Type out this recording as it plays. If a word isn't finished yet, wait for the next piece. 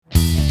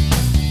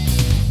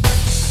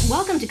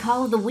Welcome to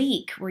Call of the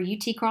Week, where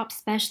UT crop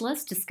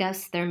specialists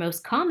discuss their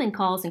most common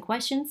calls and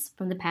questions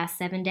from the past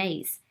 7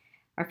 days.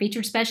 Our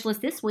featured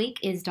specialist this week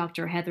is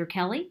Dr. Heather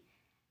Kelly,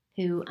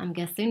 who I'm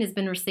guessing has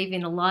been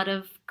receiving a lot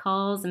of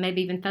calls and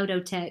maybe even photo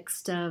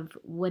text of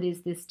what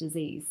is this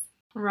disease.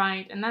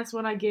 Right, and that's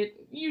what I get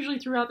usually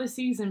throughout the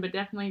season, but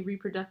definitely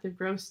reproductive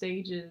growth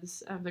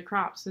stages of the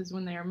crops is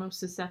when they are most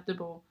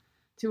susceptible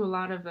to a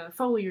lot of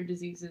foliar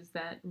diseases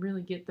that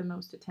really get the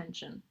most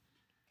attention.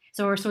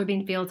 So our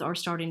soybean fields are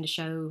starting to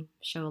show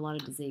a lot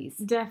of disease.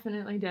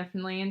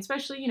 Definitely, and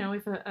especially,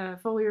 if a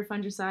foliar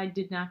fungicide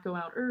did not go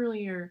out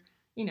earlier,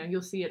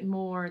 you'll see it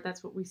more.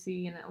 That's what we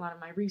see in a lot of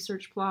my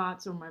research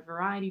plots or my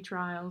variety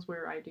trials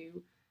where I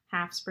do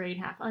half sprayed,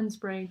 half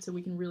unsprayed, so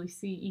we can really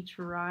see each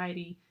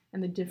variety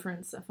and the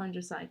difference a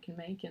fungicide can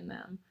make in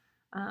them.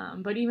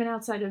 But even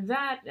outside of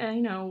that,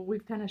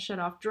 we've kind of shut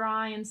off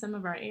dry in some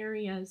of our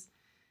areas.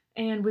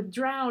 And with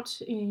drought,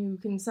 you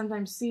can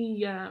sometimes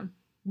see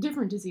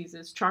different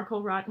diseases.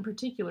 Charcoal rot in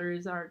particular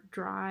is our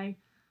dry,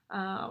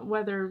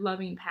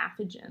 weather-loving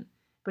pathogen,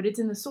 but it's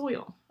in the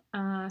soil.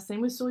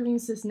 Same with soybean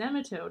cyst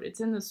nematode. It's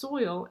in the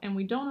soil, and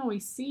we don't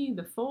always see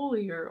the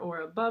foliar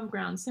or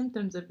above-ground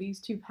symptoms of these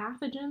two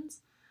pathogens,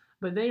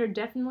 but they are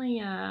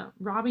definitely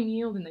robbing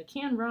yield, and they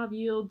can rob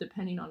yield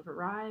depending on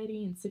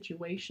variety and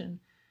situation.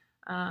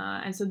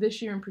 And so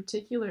this year in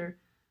particular,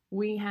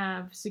 we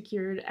have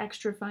secured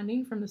extra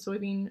funding from the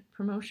Soybean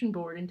Promotion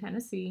Board in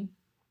Tennessee,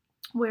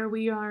 where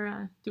we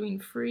are doing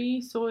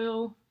free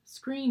soil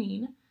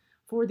screening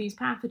for these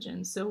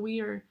pathogens. So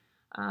we are,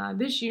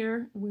 this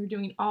year, we're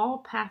doing all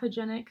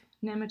pathogenic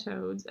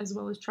nematodes as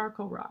well as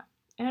charcoal rot.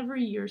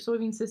 Every year,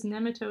 soybean cyst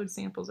nematode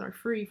samples are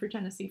free for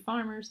Tennessee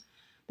farmers,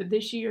 but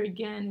this year,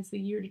 again, is the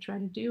year to try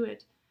to do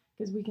it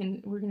because we're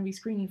going to be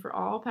screening for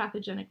all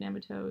pathogenic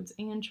nematodes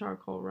and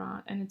charcoal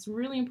rot. And it's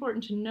really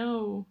important to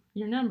know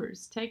your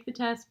numbers. Take the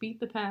test, beat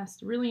the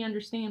pest, really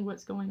understand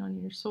what's going on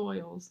in your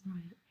soils.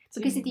 Right.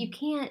 Because if you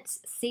can't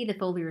see the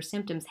foliar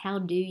symptoms, how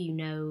do you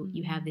know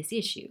you have this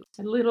issue?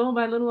 Little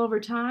by little over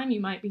time, you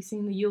might be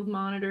seeing the yield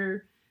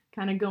monitor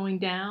kind of going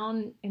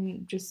down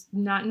and just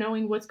not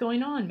knowing what's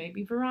going on.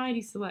 Maybe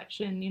variety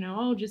selection,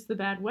 just the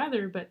bad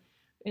weather. But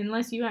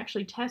unless you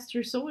actually test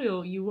your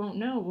soil, you won't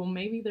know. Well,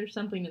 maybe there's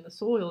something in the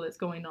soil that's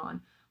going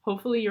on.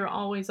 Hopefully, you're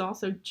always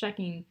also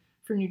checking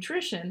for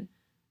nutrition.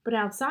 But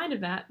outside of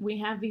that, we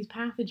have these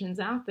pathogens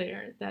out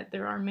there that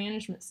there are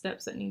management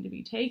steps that need to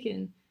be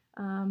taken.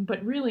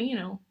 But really,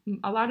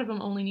 a lot of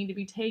them only need to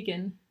be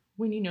taken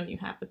when you know you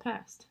have the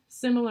pest.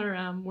 Similar,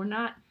 we're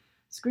not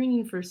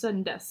screening for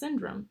sudden death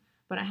syndrome,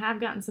 but I have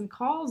gotten some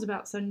calls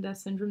about sudden death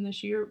syndrome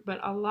this year,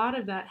 but a lot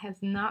of that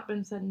has not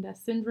been sudden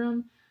death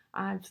syndrome.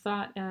 I've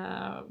thought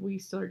we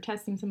started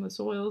testing some of the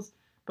soils,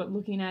 but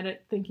looking at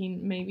it,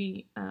 thinking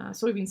maybe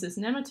soybean cyst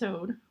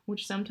nematode,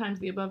 which sometimes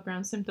the above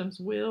ground symptoms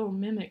will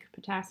mimic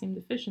potassium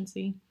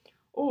deficiency,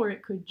 or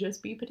it could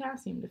just be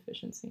potassium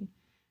deficiency.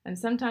 And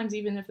sometimes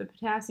even if the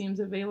potassium is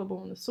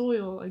available in the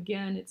soil,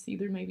 again, it's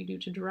either maybe due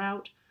to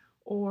drought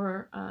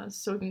or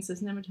soybean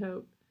cyst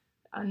nematode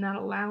not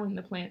allowing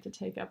the plant to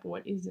take up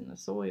what is in the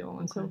soil.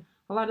 And so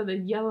a lot of the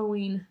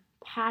yellowing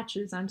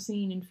patches I'm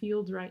seeing in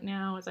fields right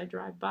now as I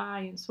drive by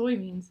in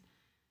soybeans,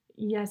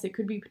 yes, it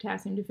could be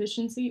potassium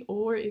deficiency,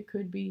 or it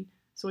could be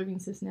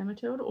soybean cyst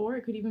nematode, or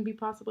it could even be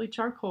possibly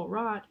charcoal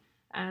rot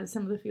as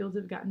some of the fields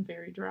have gotten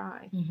very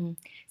dry. Mm-hmm.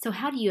 So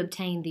how do you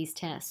obtain these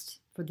tests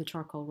for the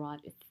charcoal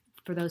rot?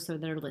 For those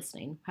that are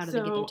listening, how do they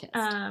get their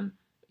test?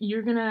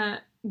 You're going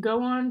to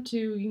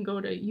you can go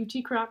to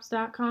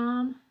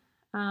utcrops.com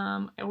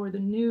or the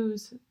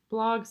news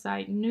blog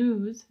site,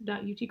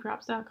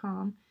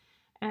 news.utcrops.com.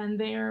 And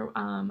there,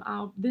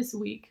 this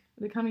week,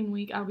 the coming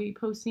week, I'll be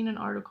posting an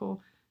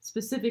article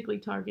specifically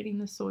targeting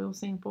the soil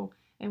sample.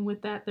 And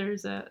with that,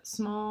 there's a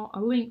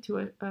link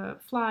to a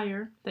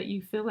flyer that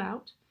you fill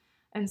out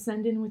and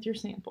send in with your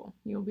sample.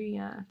 You'll be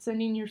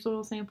sending your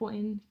soil sample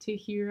in to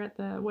here at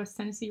the West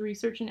Tennessee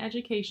Research and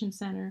Education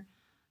Center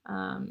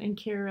in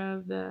care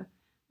of the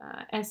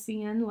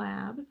SCN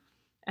lab.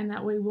 And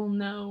that way we'll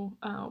know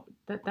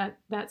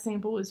that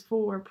sample is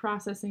for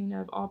processing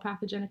of all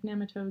pathogenic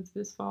nematodes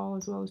this fall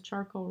as well as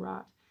charcoal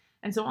rot.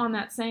 And so on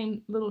that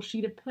same little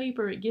sheet of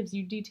paper, it gives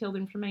you detailed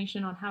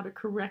information on how to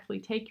correctly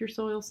take your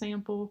soil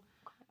sample,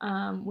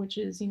 which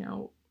is,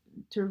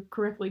 to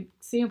correctly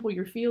sample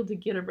your field to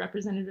get a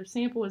representative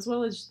sample, as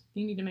well as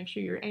you need to make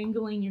sure you're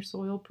angling your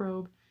soil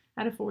probe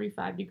at a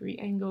 45-degree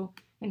angle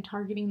and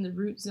targeting the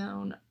root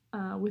zone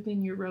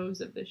within your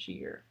rows of this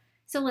year.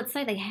 So let's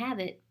say they have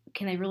it.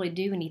 Can they really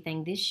do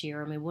anything this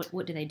year? I mean,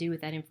 what do they do with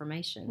that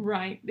information?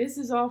 Right. This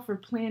is all for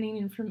planning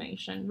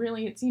information.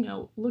 Really, it's,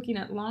 looking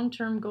at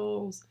long-term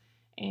goals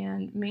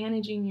and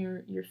managing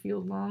your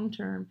field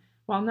long-term.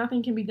 While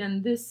nothing can be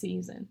done this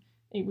season,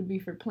 it would be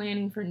for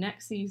planning for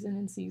next season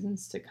and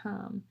seasons to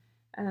come.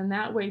 And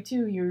that way,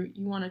 too, you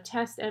want to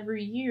test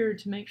every year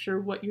to make sure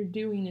what you're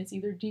doing is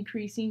either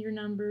decreasing your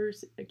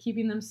numbers,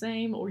 keeping them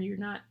same, or you're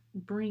not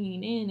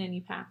bringing in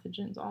any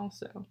pathogens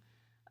also.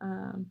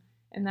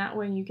 And that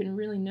way you can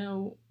really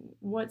know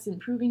what's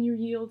improving your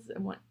yields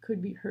and what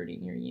could be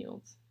hurting your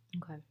yields.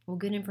 Okay. Well,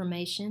 good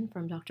information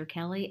from Dr.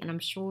 Kelly, and I'm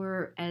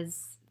sure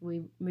as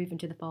we move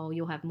into the fall,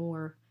 you'll have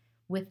more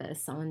with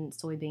us on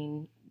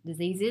soybean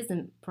diseases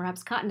and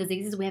perhaps cotton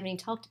diseases. We haven't even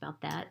talked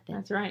about that.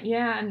 That's right.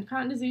 Yeah, and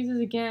cotton diseases,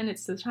 again,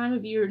 it's the time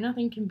of year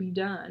nothing can be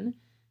done,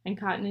 and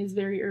cotton is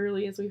very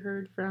early, as we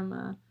heard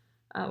from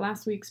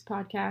last week's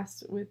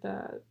podcast with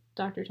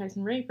Dr.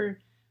 Tyson Raper.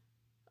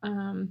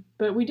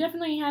 But we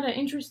definitely had an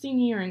interesting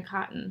year in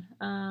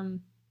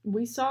cotton.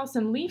 We saw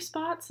some leaf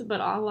spots, but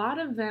a lot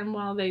of them,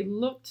 while they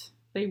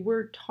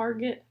were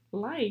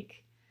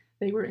target-like,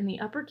 they were in the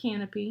upper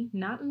canopy,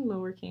 not in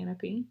lower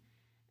canopy,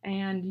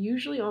 and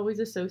usually always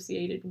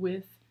associated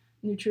with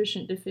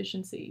nutrition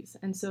deficiencies.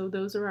 And so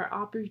those are our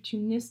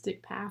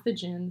opportunistic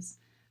pathogens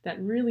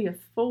that really a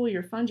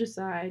foliar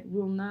fungicide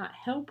will not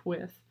help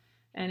with,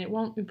 and it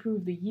won't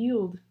improve the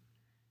yield.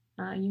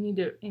 You need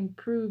to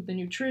improve the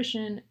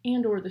nutrition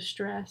and or the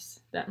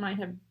stress that might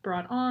have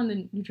brought on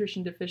the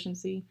nutrition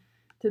deficiency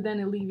to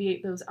then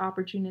alleviate those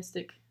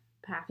opportunistic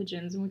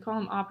pathogens. And we call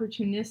them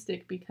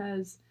opportunistic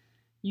because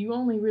you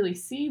only really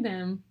see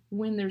them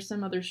when there's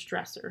some other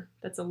stressor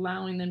that's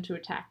allowing them to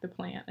attack the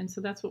plant. And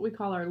so that's what we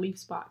call our leaf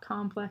spot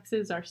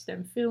complexes, our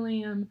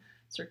Stemphylium,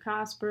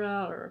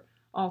 Cercospora, or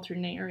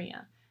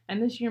Alternaria.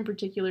 And this year in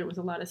particular, it was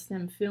a lot of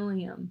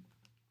Stemphylium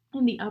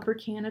in the upper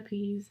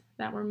canopies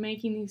that were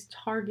making these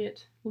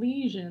target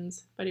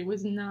lesions, but it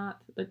was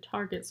not the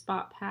target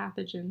spot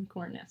pathogen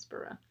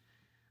Cornespora.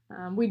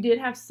 We did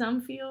have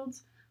some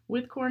fields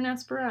with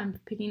Cornespora. I'm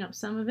picking up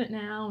some of it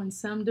now and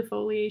some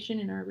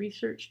defoliation in our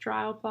research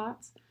trial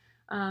plots.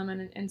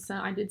 And so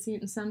I did see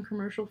it in some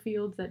commercial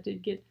fields that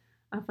did get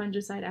a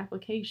fungicide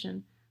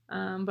application.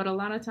 But a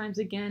lot of times,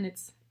 again,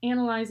 it's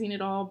analyzing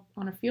it all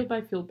on a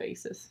field-by-field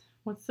basis.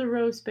 What's the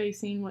row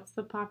spacing? What's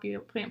the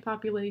plant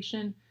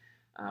population?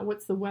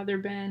 What's the weather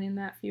been in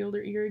that field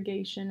or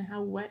irrigation?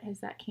 How wet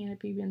has that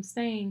canopy been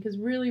staying? Because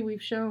really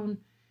we've shown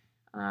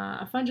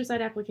a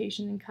fungicide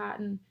application in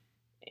cotton,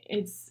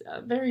 it's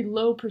a very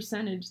low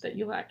percentage that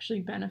you'll actually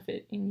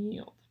benefit in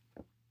yield.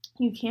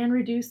 You can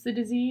reduce the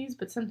disease,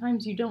 but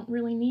sometimes you don't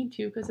really need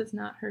to because it's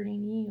not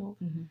hurting yield.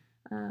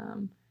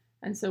 Mm-hmm.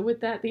 And so with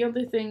that, the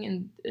other thing,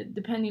 and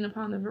depending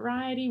upon the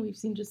variety, we've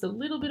seen just a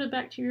little bit of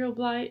bacterial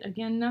blight.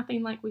 Again,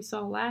 nothing like we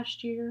saw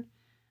last year.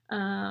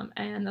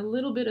 And a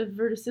little bit of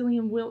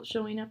verticillium wilt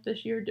showing up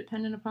this year,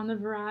 depending upon the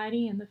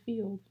variety and the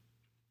field.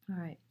 All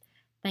right.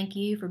 Thank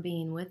you for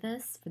being with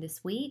us for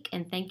this week,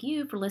 and thank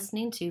you for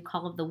listening to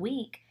Call of the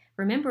Week.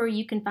 Remember,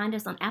 you can find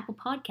us on Apple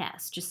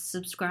Podcasts. Just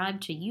subscribe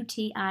to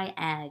UTI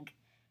Ag.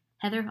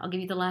 Heather, I'll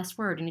give you the last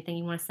word. Anything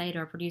you want to say to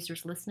our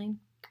producers listening?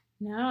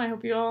 No, I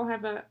hope you all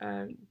have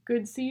a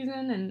good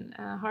season and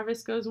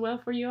harvest goes well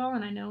for you all.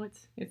 And I know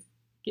it's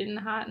getting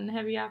hot and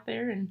heavy out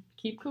there, and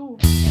keep cool.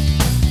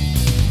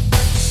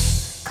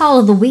 Call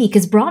of the Week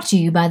is brought to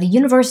you by the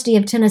University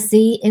of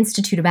Tennessee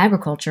Institute of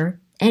Agriculture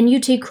and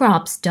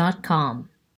UTCrops.com.